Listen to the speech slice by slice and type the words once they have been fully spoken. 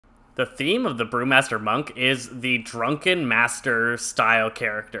The theme of the Brewmaster Monk is the drunken master style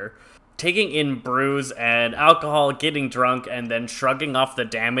character. Taking in brews and alcohol, getting drunk, and then shrugging off the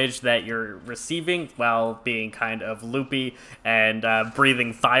damage that you're receiving while being kind of loopy and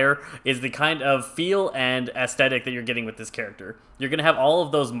breathing fire is the kind of feel and aesthetic that you're getting with this character. You're going to have all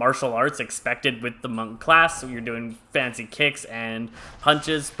of those martial arts expected with the monk class, so you're doing fancy kicks and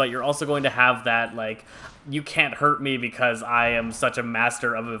punches, but you're also going to have that, like, you can't hurt me because I am such a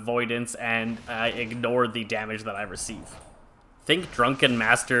master of avoidance and I ignore the damage that I receive. Think Drunken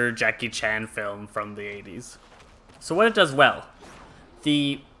Master Jackie Chan film from the 80s. So what it does well.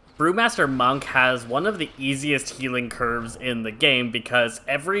 The Brewmaster Monk has one of the easiest healing curves in the game because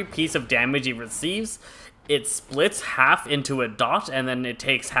every piece of damage he receives, it splits half into a dot and then it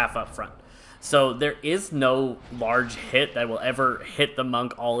takes half up front. So there is no large hit that will ever hit the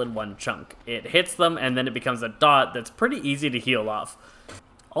monk all in one chunk. It hits them and then it becomes a dot that's pretty easy to heal off.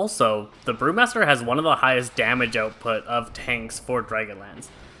 Also, the Brewmaster has one of the highest damage output of tanks for Dragonlance.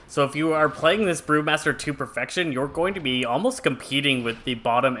 So if you are playing this Brewmaster to perfection, you're going to be almost competing with the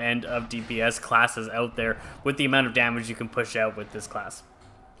bottom end of DPS classes out there with the amount of damage you can push out with this class.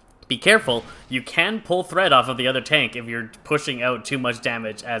 Be careful, you can pull thread off of the other tank if you're pushing out too much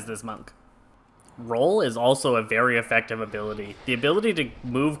damage as this monk. Roll is also a very effective ability. The ability to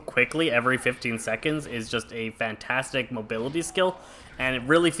move quickly every 15 seconds is just a fantastic mobility skill, and it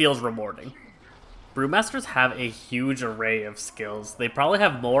really feels rewarding. Brewmasters have a huge array of skills. They probably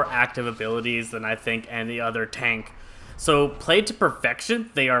have more active abilities than I think any other tank. So played to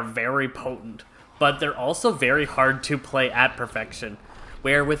perfection, they are very potent, but they're also very hard to play at perfection.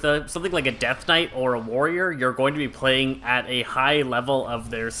 Where with something like a Death Knight or a Warrior, you're going to be playing at a high level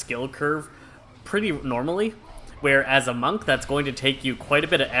of their skill curve pretty normally, whereas a monk, that's going to take you quite a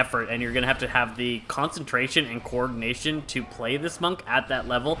bit of effort and you're going to have the concentration and coordination to play this monk at that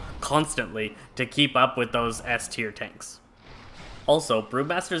level constantly to keep up with those S tier tanks. Also,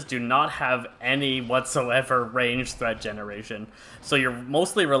 Brewmasters do not have any whatsoever range threat generation, so you're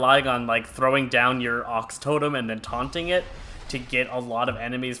mostly relying on like throwing down your Ox Totem and then taunting it to get a lot of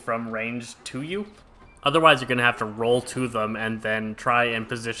enemies from range to you. Otherwise, you're going to have to roll to them and then try and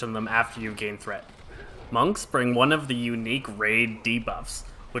position them after you gain threat. Monks bring one of the unique raid debuffs,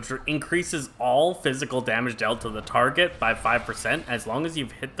 which increases all physical damage dealt to the target by 5% as long as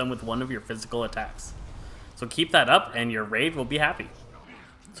you've hit them with one of your physical attacks. So keep that up and your raid will be happy.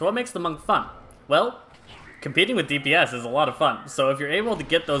 So what makes the monk fun? Well, competing with DPS is a lot of fun, so if you're able to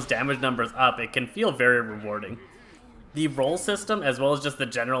get those damage numbers up, it can feel very rewarding. The roll system, as well as just the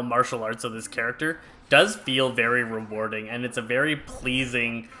general martial arts of this character, does feel very rewarding, and it's a very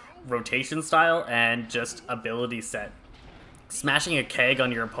pleasing rotation style and just ability set. Smashing a keg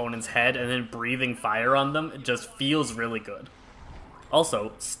on your opponent's head and then breathing fire on them just feels really good.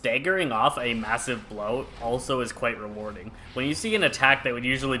 Also, staggering off a massive blow also is quite rewarding. When you see an attack that would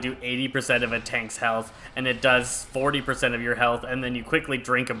usually do 80% of a tank's health, and it does 40% of your health, and then you quickly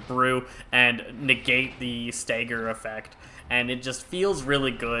drink a brew and negate the stagger effect, and it just feels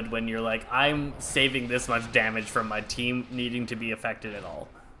really good when you're like, I'm saving this much damage from my team needing to be affected at all.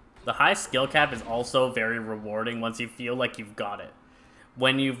 The high skill cap is also very rewarding once you feel like you've got it.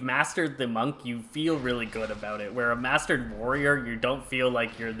 When you've mastered the monk, you feel really good about it. Where a mastered warrior, you don't feel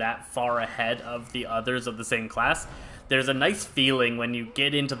like you're that far ahead of the others of the same class. There's a nice feeling when you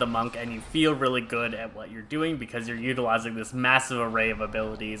get into the monk and you feel really good at what you're doing because you're utilizing this massive array of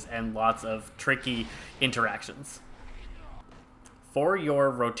abilities and lots of tricky interactions. For your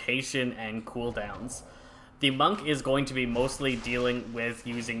rotation and cooldowns, the monk is going to be mostly dealing with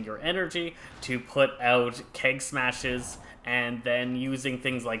using your energy to put out keg smashes and then using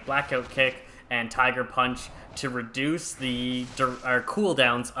things like Blackout Kick and Tiger Punch to reduce the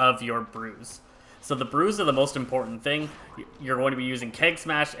cooldowns of your brews. So the brews are the most important thing. You're going to be using Keg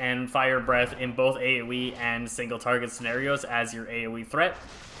Smash and Fire Breath in both AoE and single target scenarios as your AoE threat.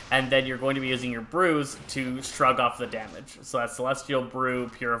 And then you're going to be using your brews to shrug off the damage. So that's Celestial Brew,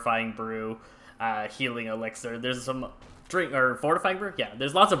 Purifying Brew, Healing Elixir. There's some Fortifying Brew? Yeah,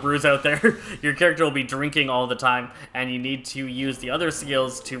 there's lots of brews out there. Your character will be drinking all the time, and you need to use the other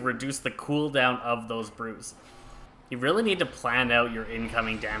skills to reduce the cooldown of those brews. You really need to plan out your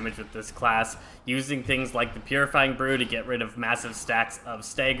incoming damage with this class, using things like the Purifying Brew to get rid of massive stacks of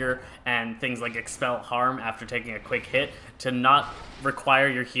Stagger, and things like Expel Harm after taking a quick hit to not require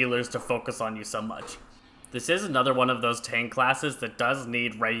your healers to focus on you so much. This is another one of those tank classes that does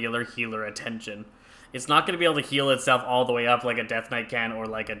need regular healer attention. It's not going to be able to heal itself all the way up like a Death Knight can or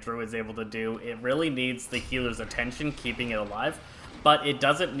like a Druid is able to do. It really needs the healer's attention, keeping it alive, but it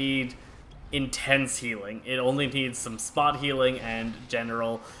doesn't need intense healing. It only needs some spot healing and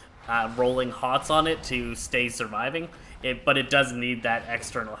general rolling hots on it to stay surviving, but it does need that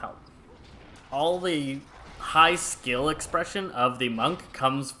external help. All the high skill expression of the monk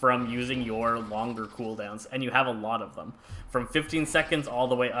comes from using your longer cooldowns, and you have a lot of them. From 15 seconds all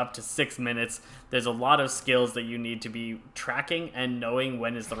the way up to 6 minutes, there's a lot of skills that you need to be tracking and knowing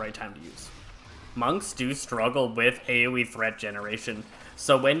when is the right time to use. Monks do struggle with AoE threat generation,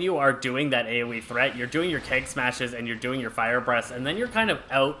 so when you are doing that AoE threat, you're doing your keg smashes and you're doing your fire breaths, and then you're kind of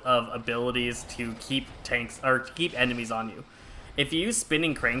out of abilities to keep tanks or keep enemies on you. If you use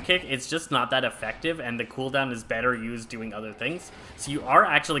spinning crane kick, it's just not that effective, and the cooldown is better used doing other things. So you are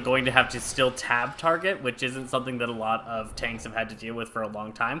actually going to have to still tab target, which isn't something that a lot of tanks have had to deal with for a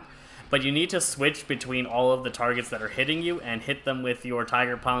long time. But you need to switch between all of the targets that are hitting you and hit them with your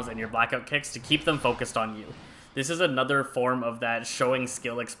tiger palms and your blackout kicks to keep them focused on you. This is another form of that showing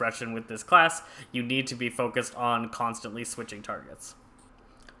skill expression with this class. You need to be focused on constantly switching targets.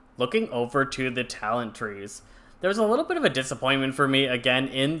 Looking over to the talent trees, there's a little bit of a disappointment for me, again,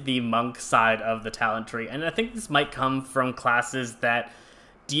 in the monk side of the talent tree, and I think this might come from classes that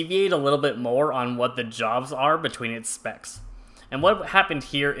deviate a little bit more on what the jobs are between its specs. And what happened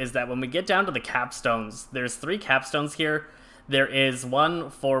here is that when we get down to the capstones, there's 3 capstones here. There is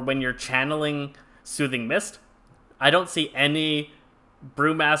one for when you're channeling Soothing Mist. I don't see any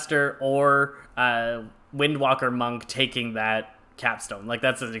Brewmaster or Windwalker monk taking that capstone. Like,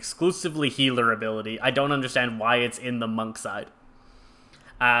 that's an exclusively healer ability. I don't understand why it's in the monk side.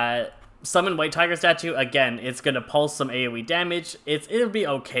 Summon White Tiger Statue, again, it's going to pulse some AoE damage. It'll be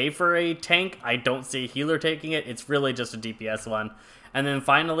okay for a tank. I don't see a healer taking it. It's really just a DPS one. And then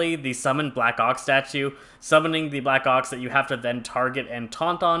finally, the Summon Black Ox Statue. Summoning the Black Ox that you have to then target and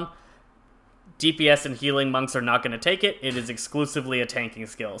taunt on. DPS and healing monks are not going to take it. It is exclusively a tanking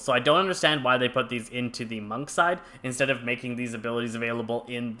skill. So I don't understand why they put these into the monk side instead of making these abilities available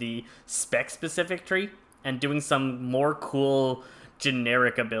in the spec-specific tree and doing some more cool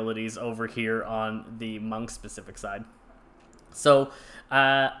generic abilities over here on the monk-specific side. So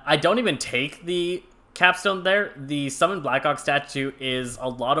I don't even take the capstone there. The Summon Black Ox Statue is a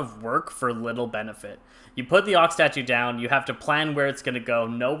lot of work for little benefit. You put the Ox Statue down, you have to plan where it's going to go,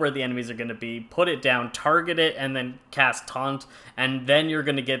 know where the enemies are going to be, put it down, target it, and then cast Taunt, and then you're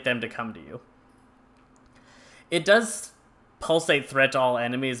going to get them to come to you. It does pulsate threat to all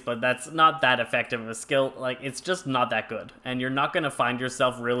enemies, but that's not that effective of a skill. Like, it's just not that good, and you're not going to find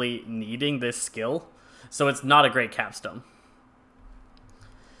yourself really needing this skill, so it's not a great capstone.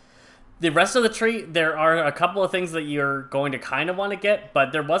 The rest of the tree, there are a couple of things that you're going to kind of want to get,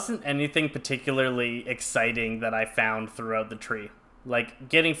 but there wasn't anything particularly exciting that I found throughout the tree. Like,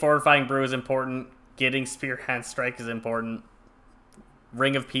 getting Fortifying Brew is important, getting Spear Hand Strike is important,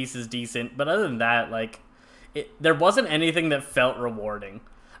 Ring of Peace is decent, but other than that, like, there wasn't anything that felt rewarding.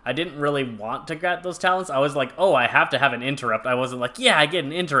 I didn't really want to get those talents. I was like, oh, I have to have an interrupt. I wasn't like, yeah, I get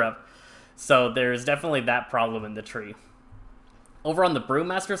an interrupt. So there's definitely that problem in the tree. Over on the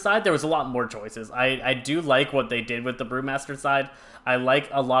Brewmaster side, there was a lot more choices. I do like what they did with the Brewmaster side. I like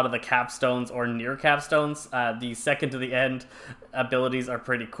a lot of the capstones or near capstones. The second to the end abilities are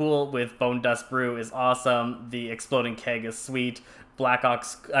pretty cool. With Bone Dust Brew is awesome. The Exploding Keg is sweet. Black Oak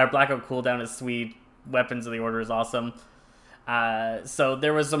Cooldown is sweet. Weapons of the Order is awesome. So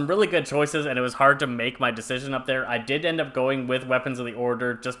there was some really good choices, and it was hard to make my decision up there. I did end up going with Weapons of the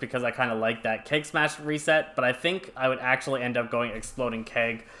Order just because I kind of like that Keg Smash reset, but I think I would actually end up going Exploding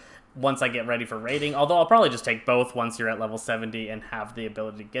Keg once I get ready for raiding, although I'll probably just take both once you're at level 70 and have the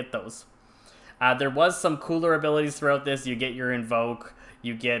ability to get those. There was some cooler abilities throughout this. You get your Invoke,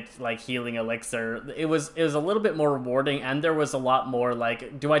 you get like Healing Elixir. It was a little bit more rewarding, and there was a lot more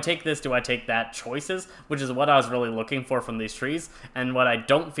like, do I take this, do I take that choices, which is what I was really looking for from these trees, and what I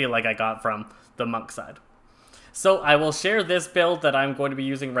don't feel like I got from the monk side. So I will share this build that I'm going to be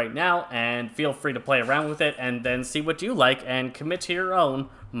using right now, and feel free to play around with it, and then see what you like, and commit to your own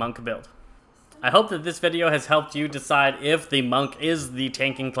monk build. I hope that this video has helped you decide if the monk is the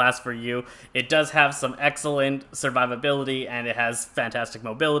tanking class for you. It does have some excellent survivability, and it has fantastic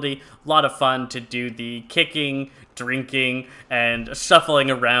mobility. A lot of fun to do the kicking, drinking, and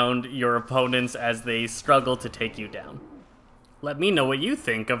shuffling around your opponents as they struggle to take you down. Let me know what you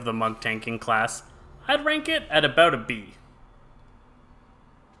think of the monk tanking class. I'd rank it at about a B.